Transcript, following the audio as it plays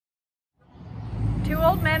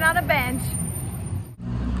old men on a bench.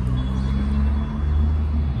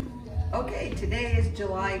 Okay, today is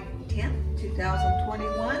July 10th,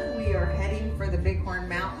 2021. We are heading for the Bighorn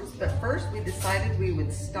Mountains, but first we decided we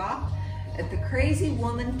would stop at the Crazy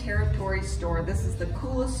Woman Territory store. This is the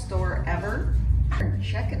coolest store ever. We're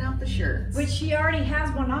checking out the shirts. Which she already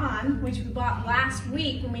has one on, which we bought last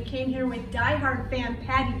week when we came here with diehard fan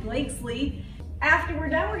Patty Blakesley. After we're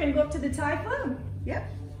done, we're gonna go up to the Tie Flume.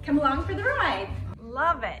 Yep. Come along for the ride.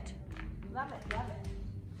 Love it. Love it, love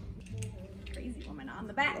it. Crazy Woman on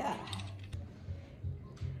the back. Yeah.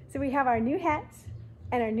 So we have our new hats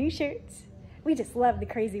and our new shirts. We just love the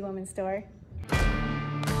Crazy Woman store.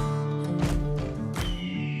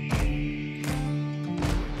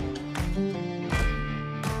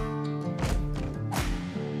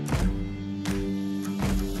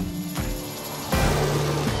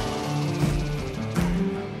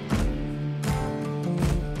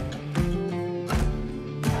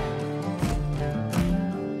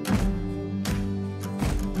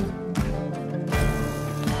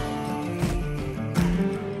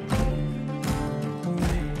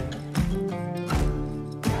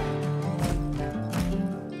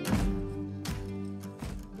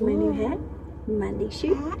 My new hat, my new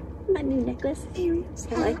shirt, my new necklace.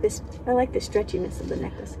 I like this. I like the stretchiness of the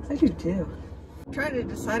necklace. I do too. I'm trying to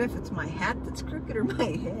decide if it's my hat that's crooked or my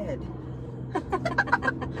head.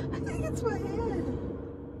 I think it's my head.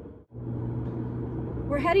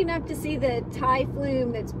 We're heading up to see the Tie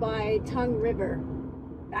Flume that's by Tongue River.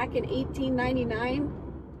 Back in 1899,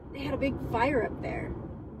 they had a big fire up there.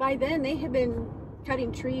 By then, they had been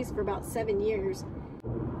cutting trees for about 7 years.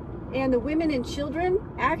 And the women and children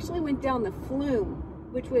actually went down the flume,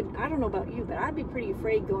 which would, I don't know about you, but I'd be pretty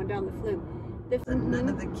afraid going down the flume. None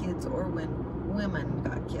of the kids or women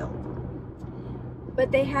got killed.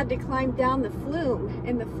 But they had to climb down the flume,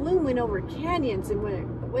 and the flume went over canyons and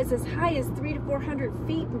was as high as 300 to 400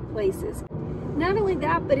 feet in places. Not only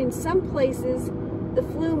that, but in some places, the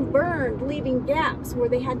flume burned, leaving gaps where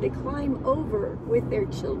they had to climb over with their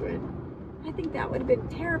children. I think that would have been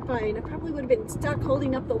terrifying. I probably would have been stuck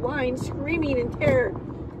holding up the line, screaming in terror.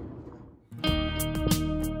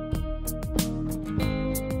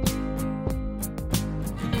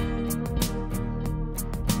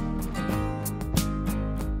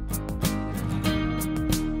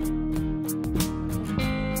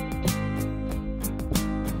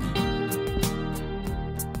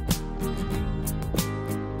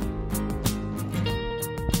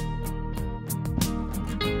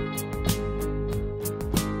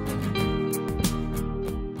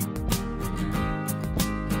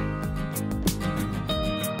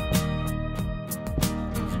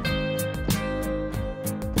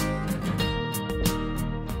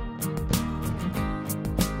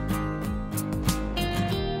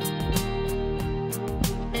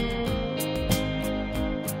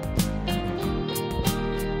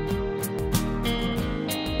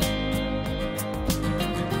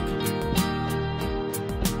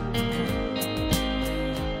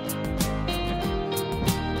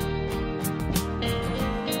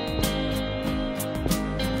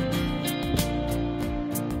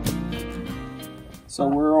 So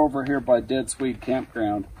we're over here by Dead Sweet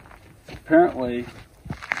Campground. Apparently,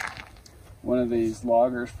 one of these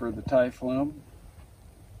loggers for the Tie Flume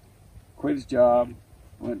quit his job,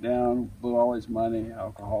 went down, blew all his money,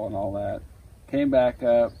 alcohol and all that, came back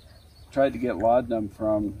up, tried to get laudanum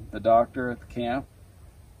from the doctor at the camp.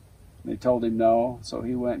 They told him no, so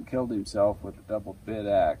he went and killed himself with a double bit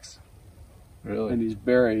axe. Really? And he's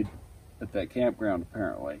buried at that campground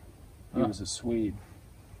apparently. He was a Swede.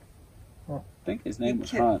 I think his name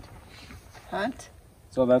was Hunt. Hunt?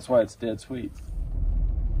 So that's why it's Dead Sweet.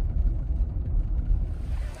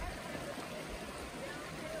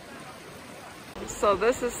 So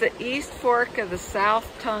this is the East Fork of the South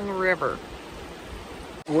Tongue River.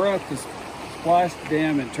 We're at the Splash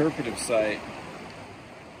Dam interpretive site.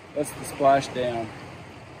 That's the Splash Dam.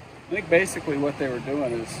 I think basically what they were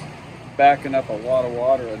doing is backing up a lot of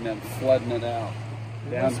water and then flooding it out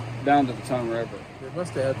down to the Tongue River. They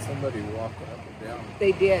must have had somebody walking up and down.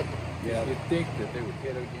 They did. Yeah. You'd think that they would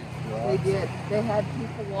hit against rocks. They did. They had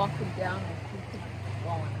people walking down and people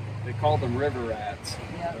falling. They called them river rats.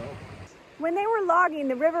 Yeah. When they were logging,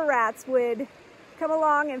 the river rats would come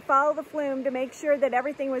along and follow the flume to make sure that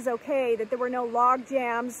everything was okay, that there were no log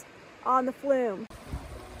jams on the flume.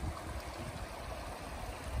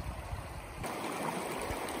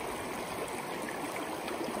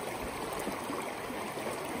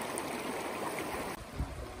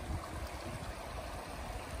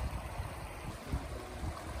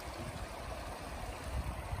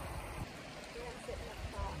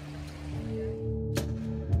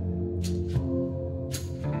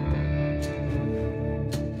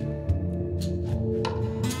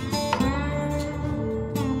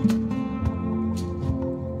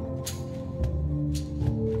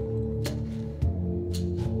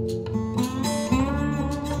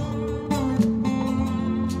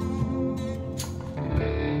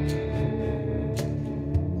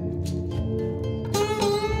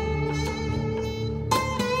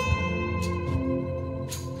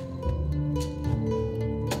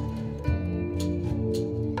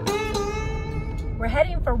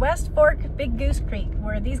 heading for West Fork Big Goose Creek,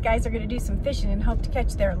 where these guys are going to do some fishing and hope to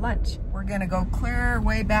catch their lunch. We're gonna go clear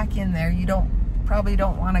way back in there. You probably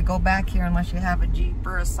don't want to go back here unless you have a Jeep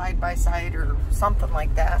or a side-by-side or something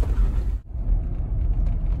like that.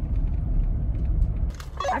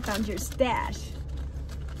 I found your stash.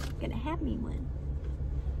 Gonna have me one.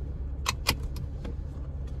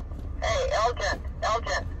 Hey, Elgin,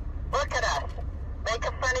 look at us. Make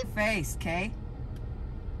a funny face, Kay.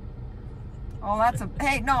 Oh, that's a,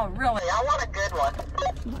 hey, no, really, I want a good one.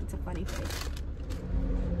 He wants a funny face.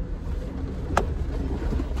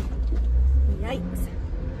 Yikes.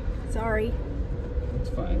 Sorry. It's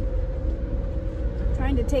fine.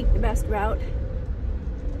 Trying to take the best route.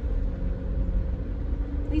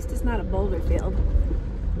 At least it's not a boulder field.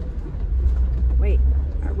 Wait,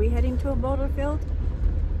 are we heading to a boulder field?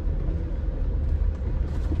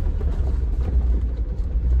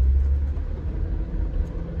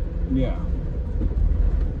 Yeah.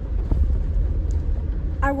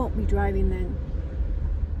 I won't be driving then.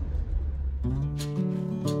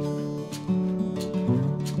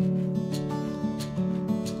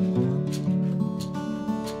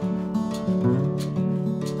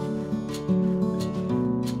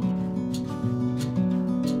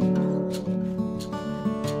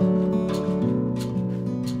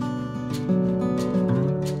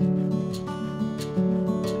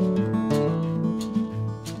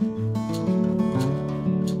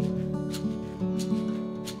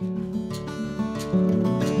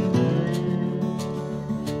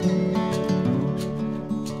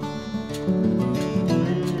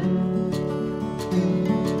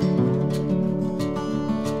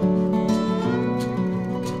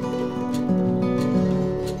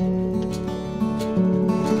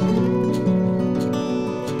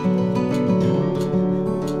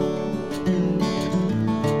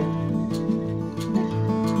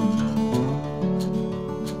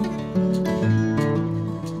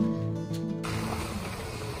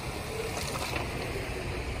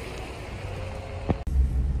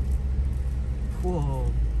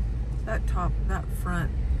 Whoa, that front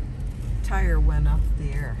tire went up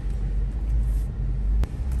the air.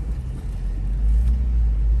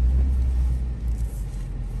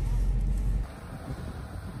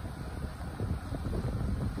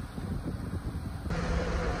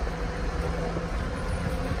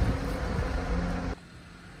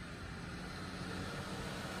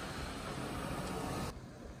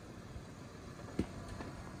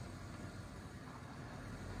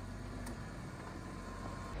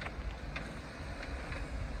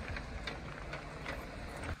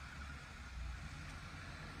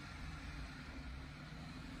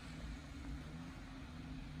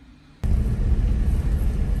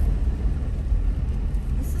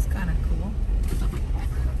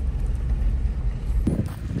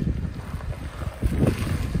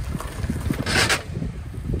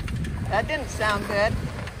 That didn't sound good.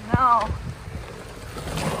 No.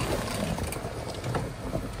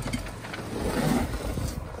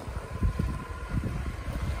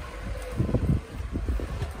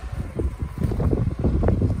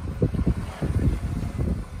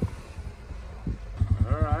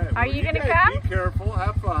 All right. Are you gonna come? Be careful.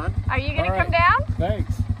 Have fun. Are you gonna All right. come down?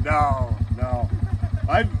 Thanks. No.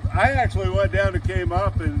 I actually went down and came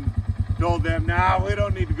up and told them, nah, we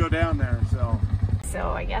don't need to go down there.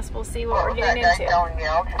 So I guess we'll see what we're getting into.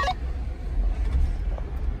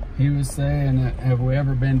 He was saying, have we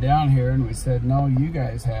ever been down here? And we said, no, you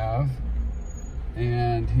guys have.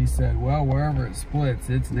 And he said, well, wherever it splits,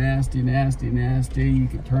 it's nasty, nasty, nasty. You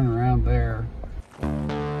can turn around there.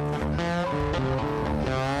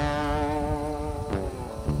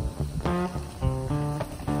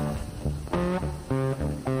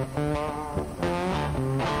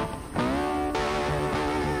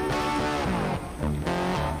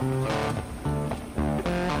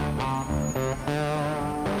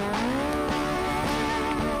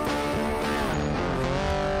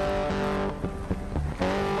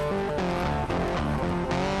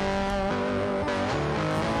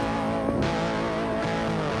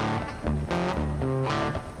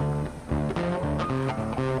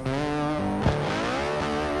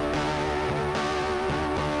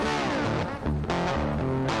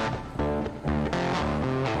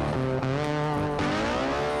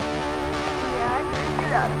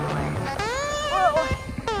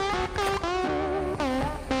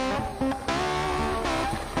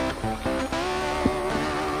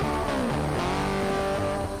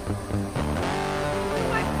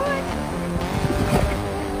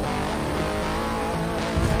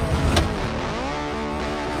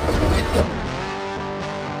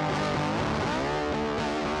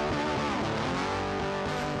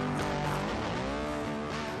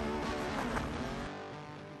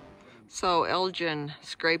 So Elgin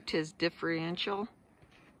scraped his differential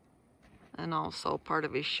and also part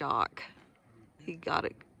of his shock. He got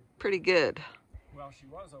it pretty good. Well, she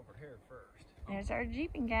was over here first. There's our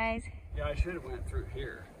jeeping, guys. Yeah, I should have went through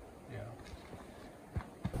here. Yeah.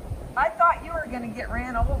 I thought you were gonna get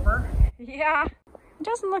ran over. Yeah. It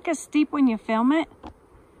doesn't look as steep when you film it,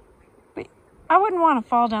 but I wouldn't want to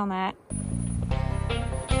fall down that.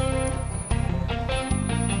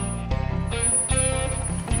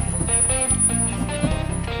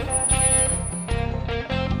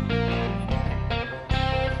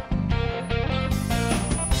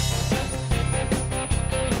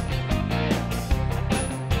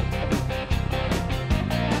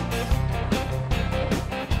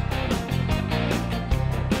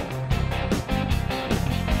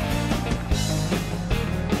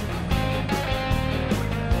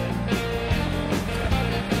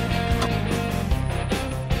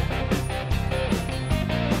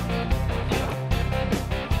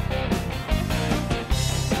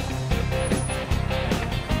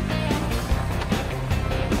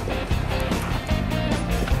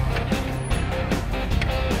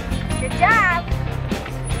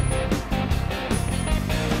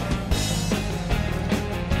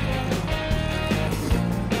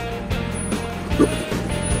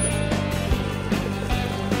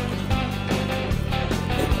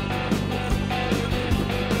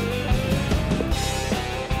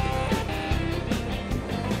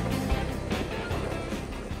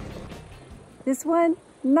 This one,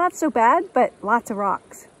 not so bad, but lots of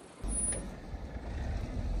rocks.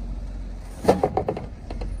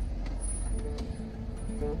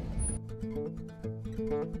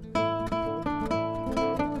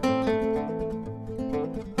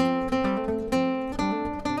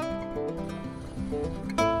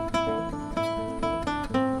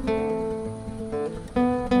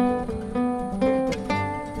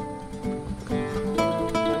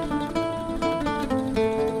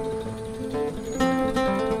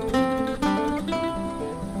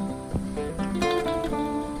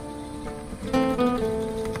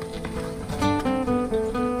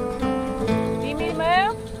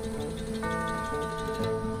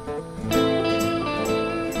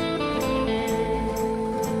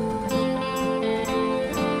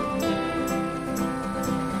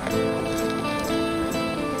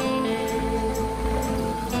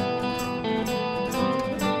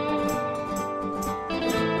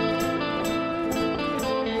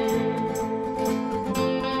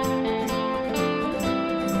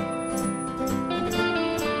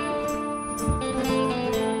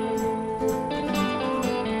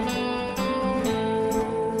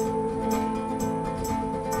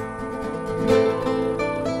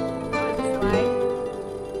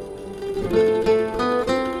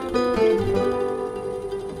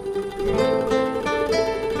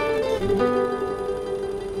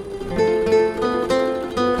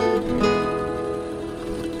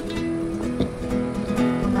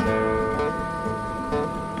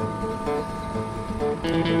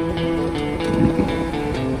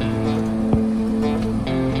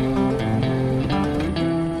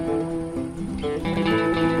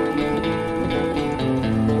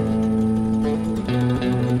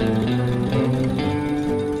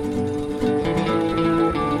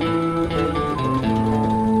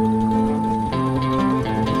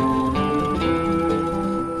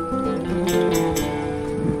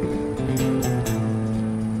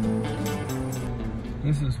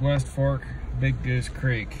 This is West Fork, Big Goose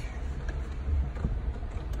Creek.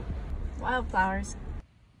 Wildflowers.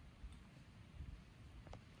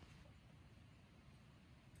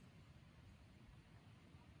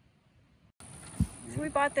 So we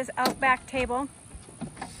bought this Outback table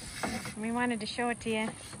and we wanted to show it to you.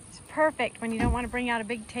 It's perfect when you don't want to bring out a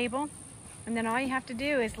big table, and then all you have to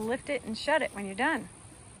do is lift it and shut it when you're done.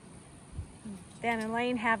 Dan and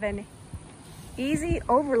Lane have an easy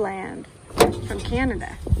overland from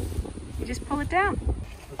Canada. You just pull it down.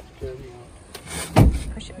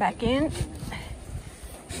 Push it back in.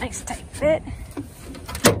 Nice tight fit.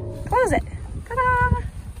 Close it. Ta-da!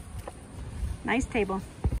 Nice table.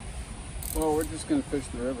 Well, we're just gonna fish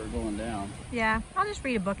the river going down. Yeah, I'll just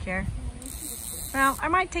read a book here. Well, I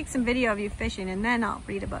might take some video of you fishing and then I'll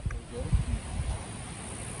read a book.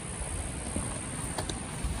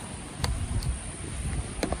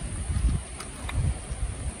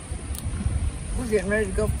 We're getting ready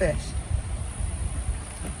to go fish.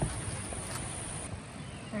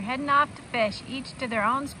 They're heading off to fish, each to their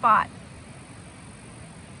own spot.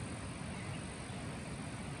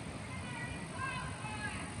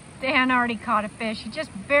 Dan already caught a fish. He just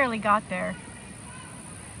barely got there.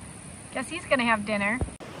 Guess he's gonna have dinner.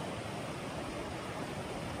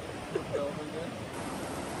 I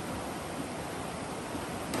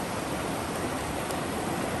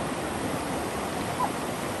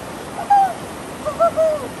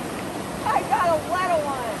got a little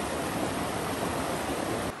one.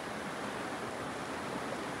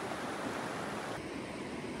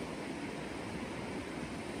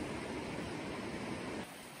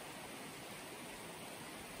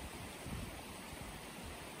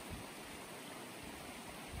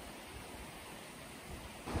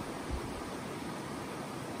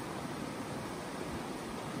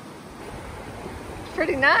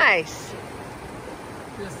 Pretty nice.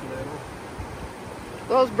 Just a little.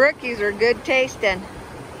 Those brookies are good tasting.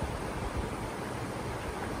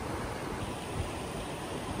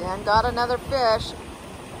 Dan got another fish.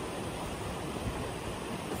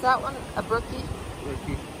 Is that one a brookie?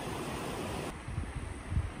 Brookie.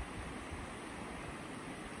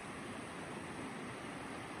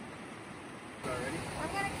 I'm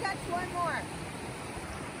gonna catch one more.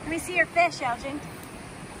 Let me see your fish, Elgin,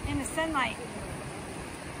 in the sunlight.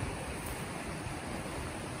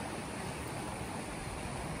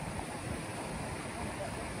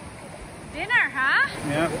 Dinner, huh?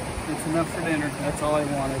 Yeah, it's enough for dinner. That's all I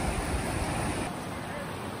wanted.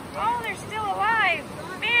 Oh, they're still alive.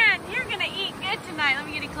 Man, you're gonna eat good tonight. Let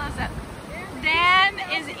me get a close up. Dan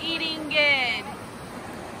is eating good.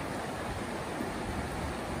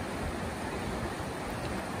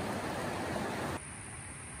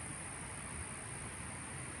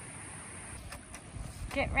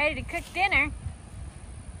 Get ready to cook dinner.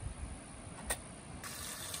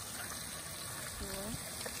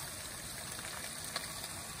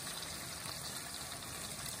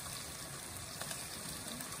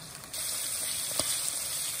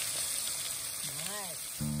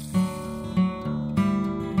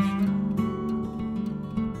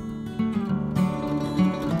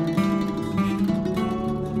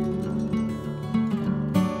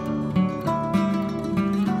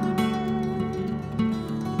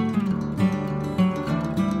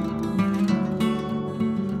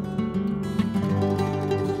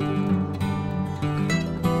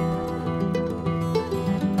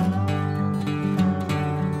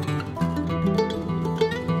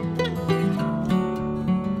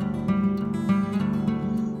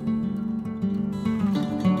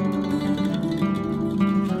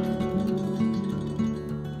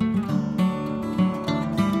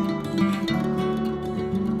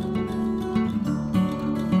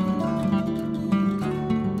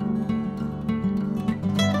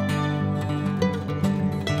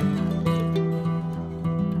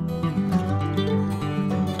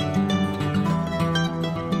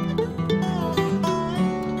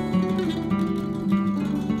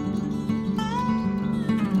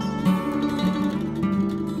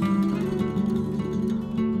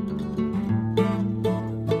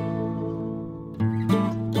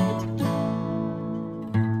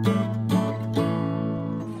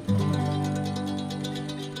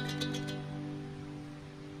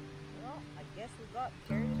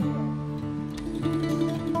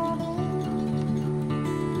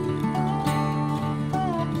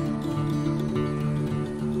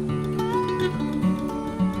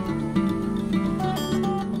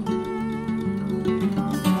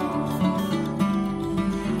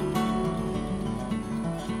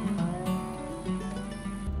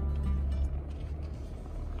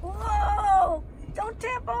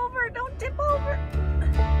 Don't tip over.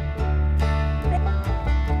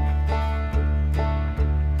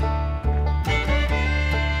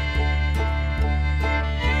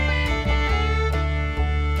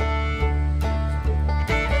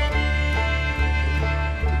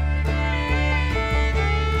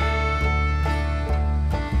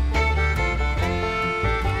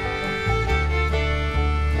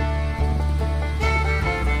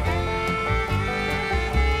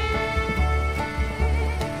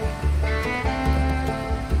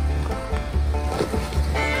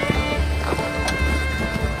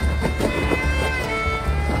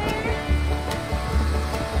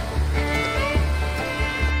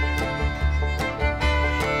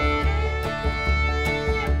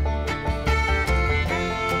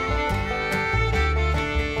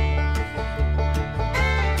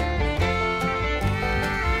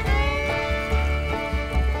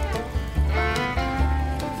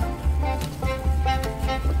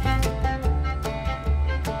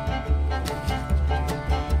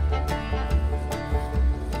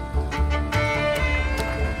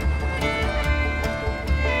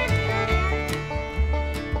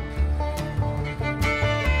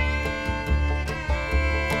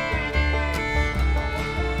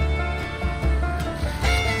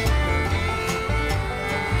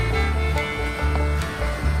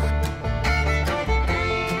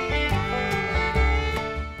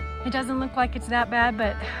 like it's that bad,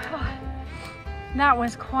 but that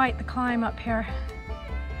was quite the climb up here.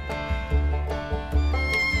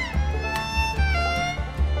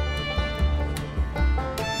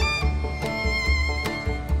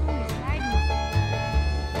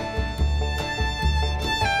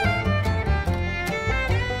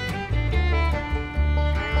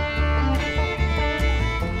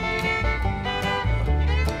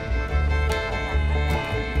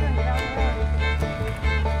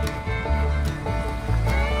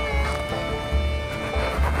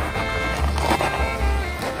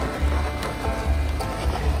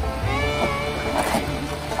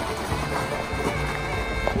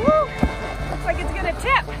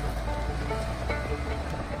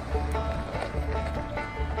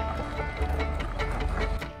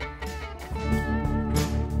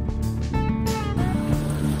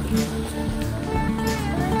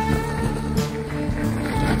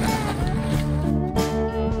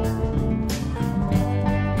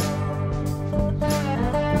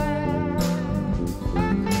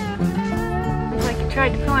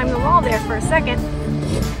 Tried to climb the wall there for a second.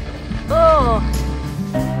 Oh!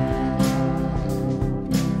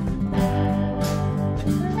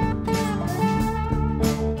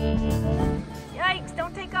 Yikes,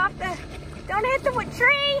 don't take off the, don't hit the wood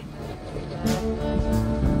tree!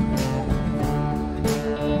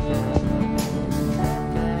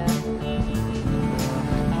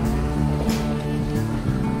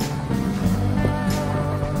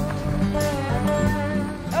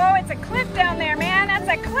 Oh, it's a cliff down there, man. That's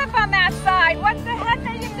a cliff on that side. What the heck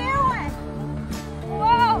are you doing?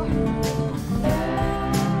 Whoa!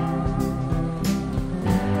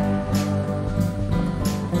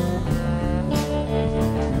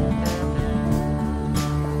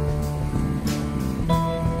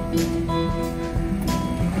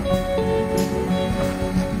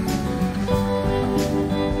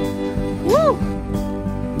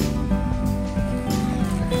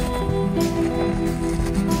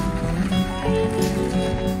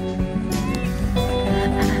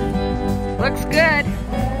 Looks good.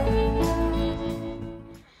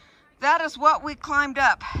 That is what we climbed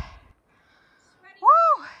up.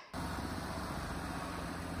 Woo!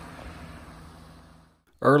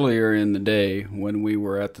 Earlier in the day, when we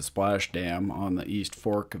were at the splash dam on the east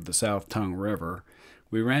fork of the South Tongue River,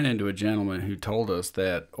 we ran into a gentleman who told us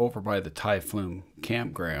that over by the Tie Flume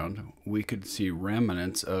campground, we could see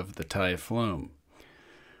remnants of the Tie Flume.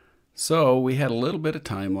 So we had a little bit of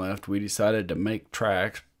time left. We decided to make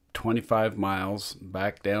tracks 25 miles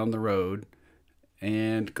back down the road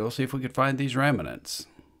and go see if we could find these remnants.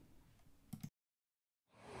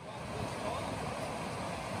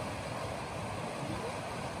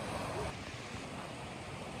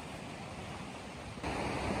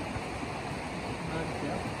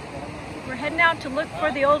 We're heading out to look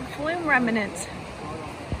for the old flume remnants.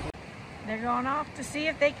 They're going off to see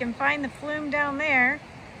if they can find the flume down there,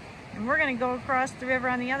 and we're going to go across the river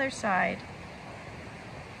on the other side.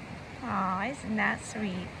 Aw, isn't that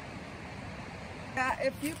sweet?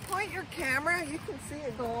 If you point your camera, you can see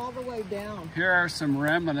it go all the way down. Here are some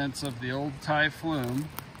remnants of the old Tie Flume,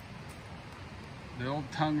 the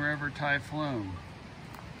old Tongue River Tie Flume.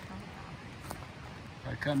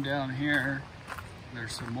 If I come down here,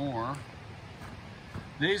 there's some more.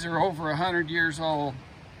 These are over 100 years old,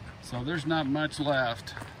 so there's not much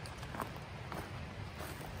left.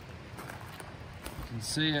 You can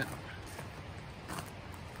see it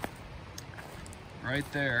right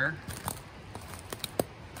there.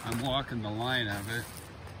 I'm walking the line of it.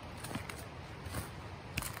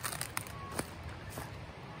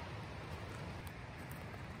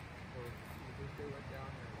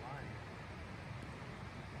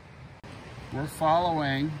 We're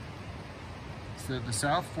following the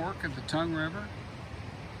South Fork of the Tongue River.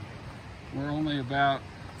 We're only about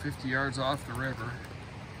 50 yards off the river.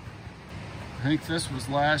 I think this was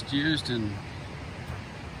last used in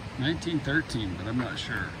 1913, but I'm not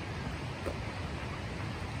sure.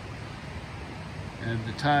 And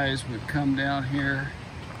the ties would come down here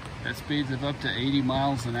at speeds of up to 80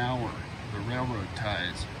 miles an hour, the railroad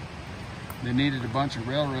ties. They needed a bunch of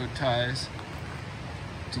railroad ties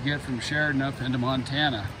to get from Sheridan up into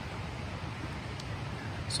Montana.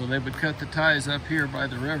 So they would cut the ties up here by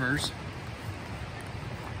the rivers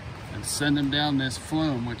and send them down this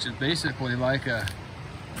flume, which is basically like a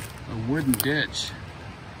wooden ditch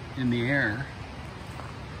in the air.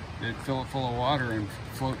 They'd fill it full of water and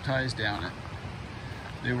float ties down it.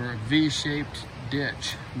 They were a V-shaped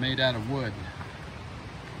ditch made out of wood.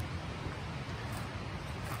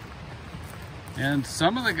 And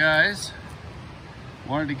some of the guys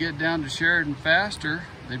wanted to get down to Sheridan faster.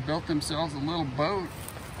 They built themselves a little boat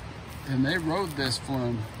and they rode this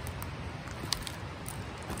flume,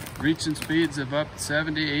 reaching speeds of up to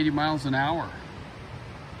 70, 80 miles an hour.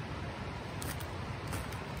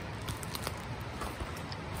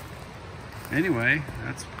 Anyway,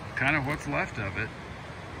 that's kind of what's left of it.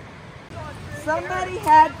 Somebody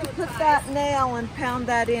had to put that nail and pound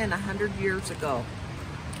that in 100 years ago.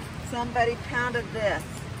 Somebody pounded this.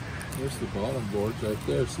 There's the bottom boards right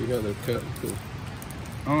there. See how they're cut with the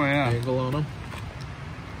Oh yeah. angle on them?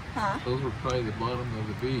 Huh? Those were probably the bottom of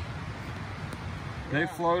the V. They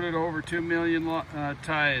floated over 2 million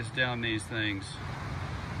ties down these things.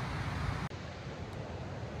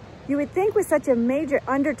 You would think with such a major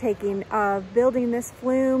undertaking of building this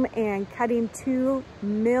flume and cutting 2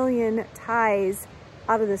 million ties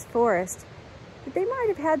out of this forest, that they might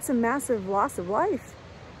have had some massive loss of life,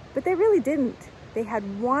 but they really didn't. They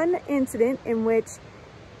had one incident in which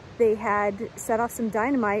they had set off some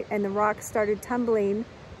dynamite and the rocks started tumbling.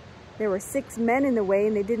 There were 6 men in the way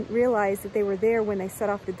and they didn't realize that they were there when they set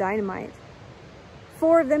off the dynamite.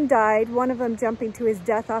 4 of them died, 1 of them jumping to his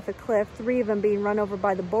death off a cliff, 3 of them being run over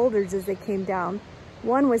by the boulders as they came down.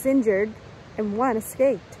 1 was injured and 1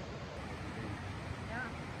 escaped.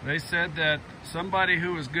 They said that somebody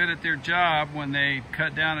who was good at their job, when they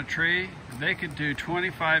cut down a tree, they could do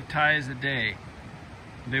 25 ties a day.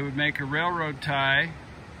 They would make a railroad tie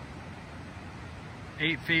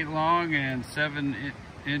 8 feet long and 7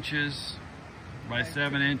 inches by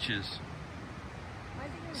 7 inches.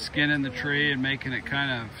 Skinning the tree and making it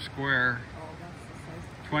kind of square.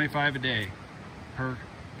 25 a day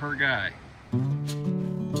per guy.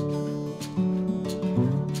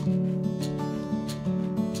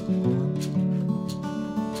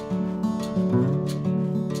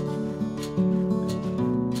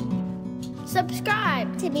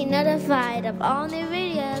 Subscribe to be notified of all new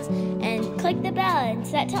videos and click the bell and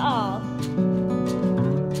set to all.